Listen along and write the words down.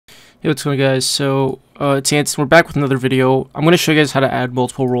Hey, what's going on, guys? So, it's Anson. We're back with another video. I'm going to show you guys how to add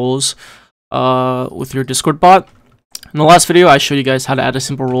multiple roles with your Discord bot. In the last video, I showed you guys how to add a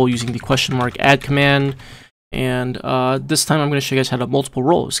simple role using the !add command. And this time, I'm going to show you guys how to add multiple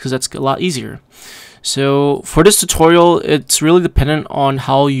roles, because that's a lot easier. So, for this tutorial, it's really dependent on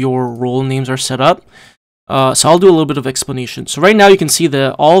how your role names are set up. So I'll do a little bit of explanation. So right now you can see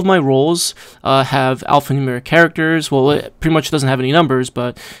that all of my roles have alphanumeric characters. Well, it pretty much doesn't have any numbers,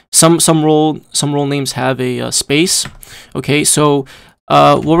 but some role names have a space. Okay, so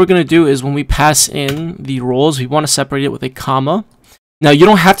what we're gonna do is when we pass in the roles, we want to separate it with a comma. Now you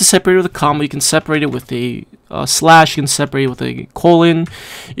don't have to separate it with a comma. You can separate it with a slash. You can separate it with a colon.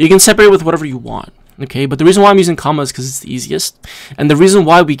 You can separate it with whatever you want. Okay, but the reason why I'm using comma is because it's the easiest, and the reason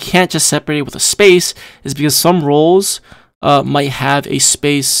why we can't just separate it with a space is because some roles might have a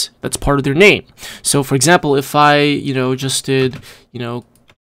space that's part of their name. So, for example, if I just did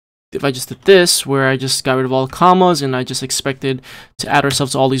this, where I just got rid of all the commas and I just expected to add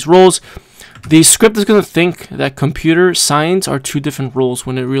ourselves to all these roles, the script is going to think that computer science are two different roles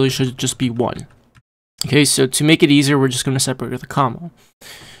when it really should just be one. Okay, so to make it easier, we're just going to separate it with a comma.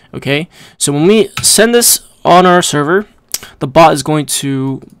 Okay, so when we send this on our server, the bot is going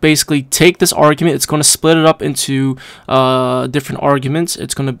to basically take this argument. It's going to split it up into different arguments.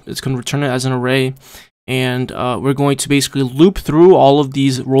 It's going to return it as an array, and we're going to basically loop through all of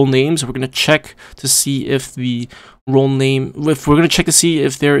these role names. We're going to check to see if the role name, we're going to check to see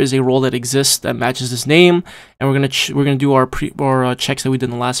if there is a role that exists that matches this name, and we're going to do our checks that we did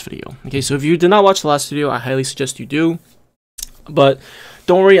in the last video. Okay, so if you did not watch the last video, I highly suggest you do. But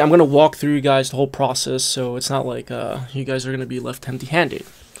don't worry, I'm going to walk through you guys the whole process, so it's not like you guys are going to be left empty-handed.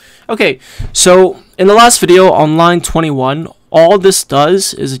 Okay, so in the last video on line 21, all this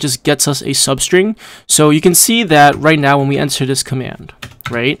does is it just gets us a substring. So you can see that right now when we enter this command,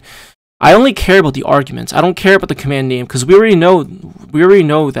 right? I only care about the arguments. I don't care about the command name because we already know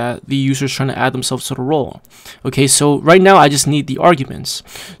that the user is trying to add themselves to the role. Okay, so right now I just need the arguments.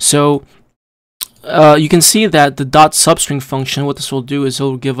 So you can see that the .substring function, what this will do is it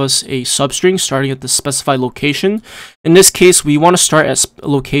will give us a substring starting at the specified location. In this case, we want to start at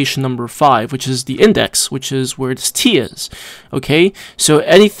location number 5, which is the index, which is where this T is. Okay, so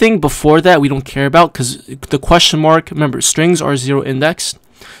anything before that we don't care about because the question mark, remember, strings are 0 indexed.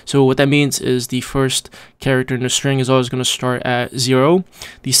 So what that means is the first character in the string is always going to start at 0.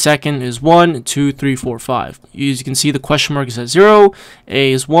 The second is 1, 2, 3, 4, 5. As you can see, the question mark is at 0,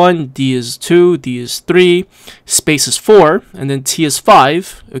 A is 1, D is 2, D is 3, space is 4, and then T is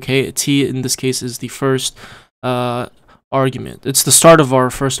 5. Okay, T in this case is the first argument. It's the start of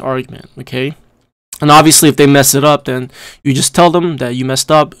our first argument. Okay, and obviously if they mess it up, then you just tell them that you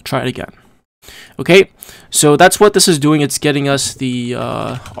messed up, try it again. Okay, so that's what this is doing. It's getting us the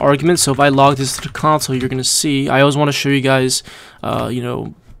argument. So if I log this to the console, you're gonna see. I always want to show you guys,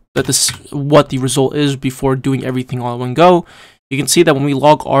 that what the result is before doing everything all in one go. You can see that when we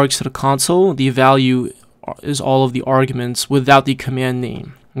log args to the console, the value is all of the arguments without the command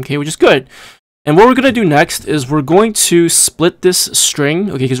name. Okay, which is good. And what we're gonna do next is we're going to split this string.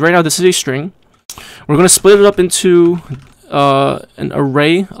 Okay, because right now this is a string. We're gonna split it up into an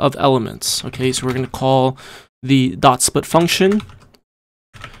array of elements. Okay, so we're going to call the .split function,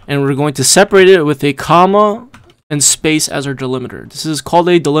 and we're going to separate it with a comma and space as our delimiter. This is called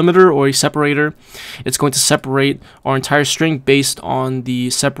a delimiter or a separator. It's going to separate our entire string based on the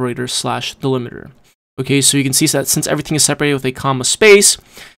separator / delimiter. Okay, so you can see that since everything is separated with a comma space,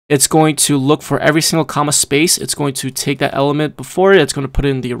 it's going to look for every single comma space. It's going to take that element before it. It's going to put it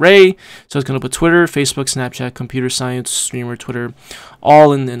in the array. So it's going to put Twitter, Facebook, Snapchat, computer science, streamer, Twitter,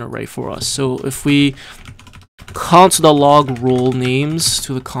 all in an array for us. So if we console log role names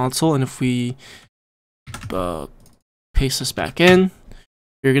to the console, and if we paste this back in,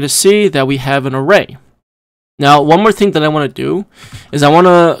 you're going to see that we have an array. Now, one more thing that I want to do is I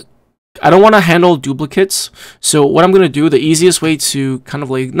don't want to handle duplicates. So what I'm going to do, the easiest way to kind of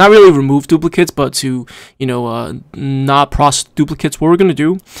like not really remove duplicates, but to not process duplicates, what we're going to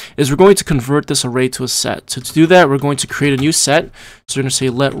do is we're going to convert this array to a set. So to do that, we're going to create a new set. So we're going to say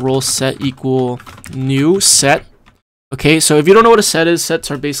let role set equal new set. Okay, so if you don't know what a set is,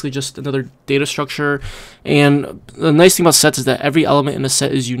 sets are basically just another data structure, and the nice thing about sets is that every element in a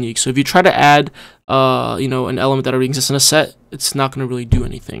set is unique. So if you try to add an element that already exists in a set, it's not going to really do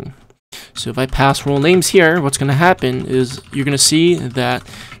anything. So if I pass role names here, what's going to happen is you're going to see that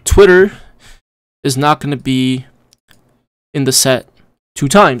Twitter is not going to be in the set 2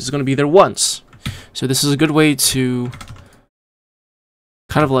 times. It's going to be there once. So this is a good way to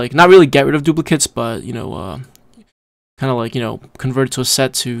kind of like not really get rid of duplicates, but kind of like, you know, convert it to a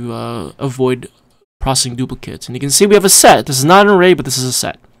set to avoid processing duplicates. And you can see we have a set. This is not an array, but this is a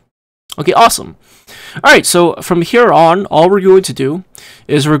set. Okay, awesome. All right, so from here on, all we're going to do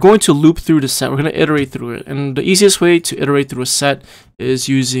is we're going to loop through the set. We're going to iterate through it. And the easiest way to iterate through a set is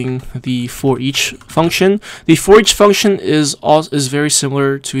using the ForEach function. The ForEach function is very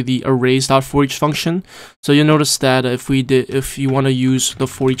similar to the arrays.forEach function. So you'll notice that if you want to use the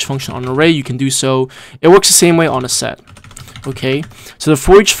ForEach function on an array, you can do so. It works the same way on a set. Okay, so the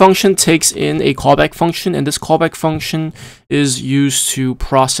ForEach function takes in a callback function, and this callback function is used to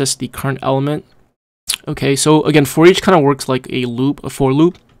process the current element. Okay, so again, ForEach kind of works like a loop, a for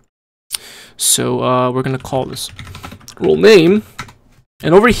loop. So we're going to call this role name,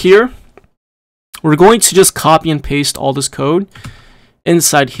 and over here, we're going to just copy and paste all this code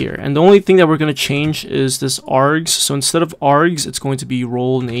inside here. And the only thing that we're going to change is this args. So instead of args, it's going to be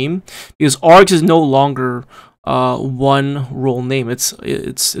role name, because args is no longer one role name. It's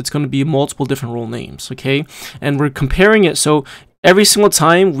going to be multiple different role names. Okay, and we're comparing it. So every single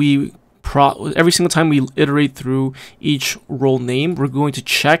time we iterate through each role name, we're going to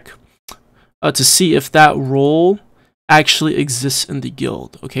check to see if that role actually exists in the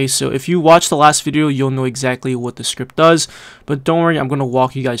guild. Okay, so if you watch the last video, you'll know exactly what the script does, but don't worry, I'm going to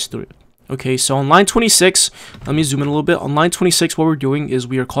walk you guys through it. Okay, so on line 26, let me zoom in a little bit. On line 26, what we're doing is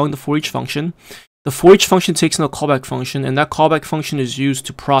we are calling the ForEach function. The ForEach function takes in a callback function, and that callback function is used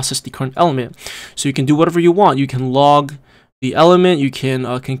to process the current element. So you can do whatever you want. You can log the element, you can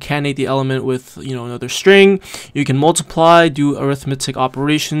concatenate the element with, you know, another string, you can multiply, do arithmetic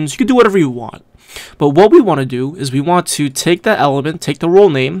operations, you can do whatever you want. But what we want to do is we want to take that element, take the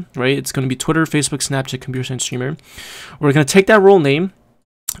role name, right? It's going to be Twitter, Facebook, Snapchat, computer science streamer. We're going to take that role name,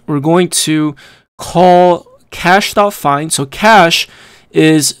 we're going to call cache.find. So cache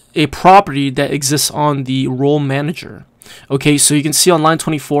is a property that exists on the role manager. Okay, so you can see on line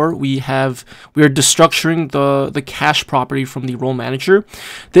 24 we are destructuring the cache property from the role manager.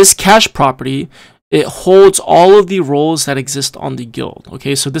 This cache property, it holds all of the roles that exist on the guild.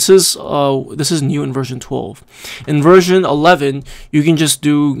 Okay, so this is new in version 12. In version 11, you can just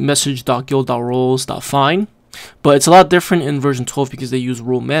do message.guild.roles.find, but it's a lot different in version 12 because they use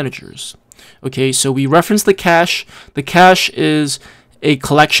role managers. Okay, so we reference the cache. The cache is a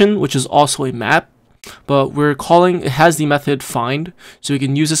collection, which is also a map, but it has the method find, so we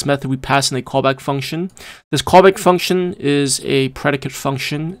can use this method. We pass in a callback function. This callback function is a predicate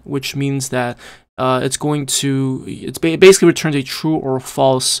function, which means that it basically returns a true or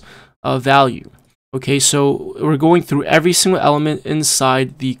false value. Okay, so we're going through every single element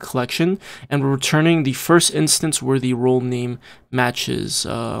inside the collection, and we're returning the first instance where the role name matches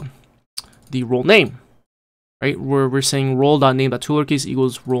the role name. Right, we're saying role.name.toLowerCase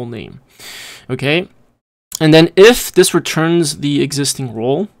equals role name. Okay, and then if this returns the existing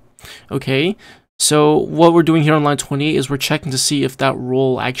role, okay, so what we're doing here on line 28 is we're checking to see if that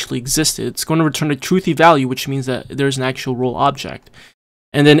role actually existed. It's going to return a truthy value, which means that there's an actual role object.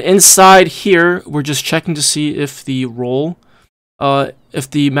 And then inside here, we're just checking to see if the role, if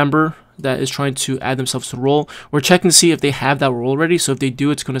the member that is trying to add themselves to the role, we're checking to see if they have that role already. So if they do,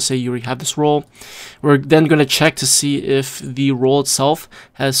 it's going to say you already have this role. We're then going to check to see if the role itself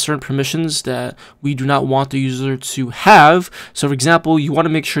has certain permissions that we do not want the user to have. So for example, you want to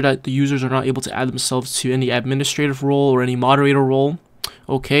make sure that the users are not able to add themselves to any administrative role or any moderator role.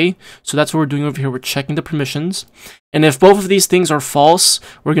 Okay, so that's what we're doing over here. We're checking the permissions, and if both of these things are false,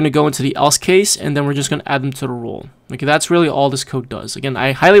 we're going to go into the else case, and then we're just going to add them to the role. Okay, that's really all this code does. Again,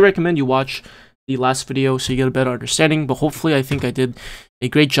 I highly recommend you watch the last video so you get a better understanding, but hopefully I think I did a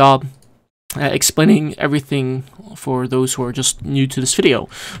great job at explaining everything for those who are just new to this video.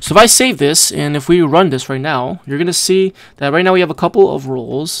 So if I save this, and if we run this right now, you're going to see that right now we have a couple of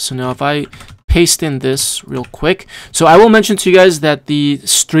roles. So now if I paste in this real quick. So I will mention to you guys that the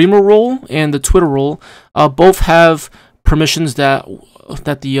streamer role and the Twitter role both have permissions that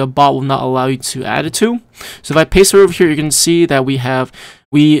the bot will not allow you to add it to. So if I paste it over here, you can see that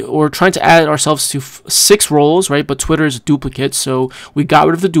we're trying to add ourselves to 6 roles, right? But Twitter is a duplicate, so we got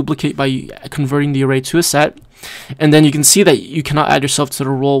rid of the duplicate by converting the array to a set. And then you can see that you cannot add yourself to the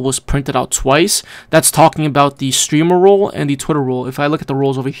role was printed out twice. That's talking about the streamer role and the Twitter role. If I look at the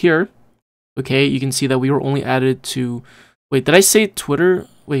roles over here, okay, you can see that we were only added to... Wait, did I say Twitter?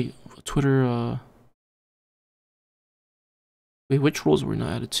 Wait, Twitter... Wait, which roles were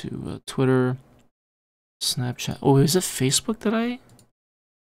not added to? Twitter, Snapchat... Oh, is it Facebook that I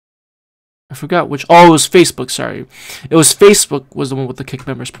forgot which... Oh, it was Facebook, sorry. It was Facebook was the one with the kick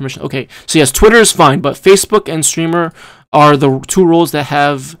members permission. Okay, so yes, Twitter is fine, but Facebook and Streamer are the two roles that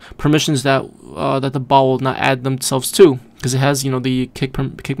have permissions that that the bot will not add themselves to, because it has, you know, the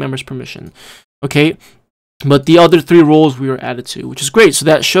kick members permission. Okay, but the other three roles we were added to, which is great. So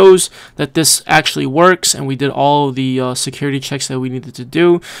that shows that this actually works, and we did all the security checks that we needed to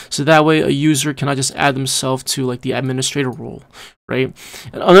do. So that way a user cannot just add themselves to like the administrator role, right?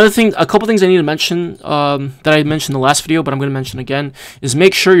 And another thing, a couple things I need to mention that I mentioned in the last video, but I'm going to mention again, is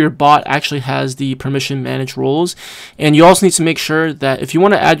make sure your bot actually has the permission managed roles. And you also need to make sure that if you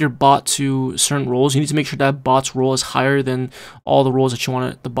want to add your bot to certain roles, you need to make sure that bot's role is higher than all the roles that you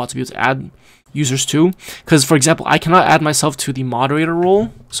want the bot to be able to add users to. Because for example, I cannot add myself to the moderator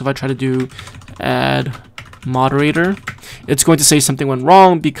role. So if I try to do add moderator, it's going to say something went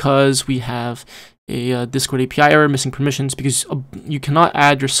wrong because we have a Discord API error, missing permissions, because you cannot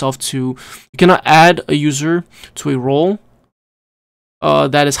add yourself to, you cannot add a user to a role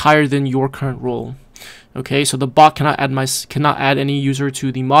that is higher than your current role. Okay, so the bot cannot add any user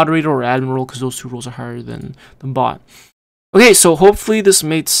to the moderator or admin role, because those two roles are higher than the bot. Okay, so hopefully this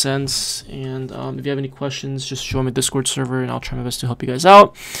made sense, and if you have any questions, just join my Discord server and I'll try my best to help you guys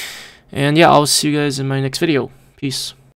out. And yeah, I'll see you guys in my next video. Peace.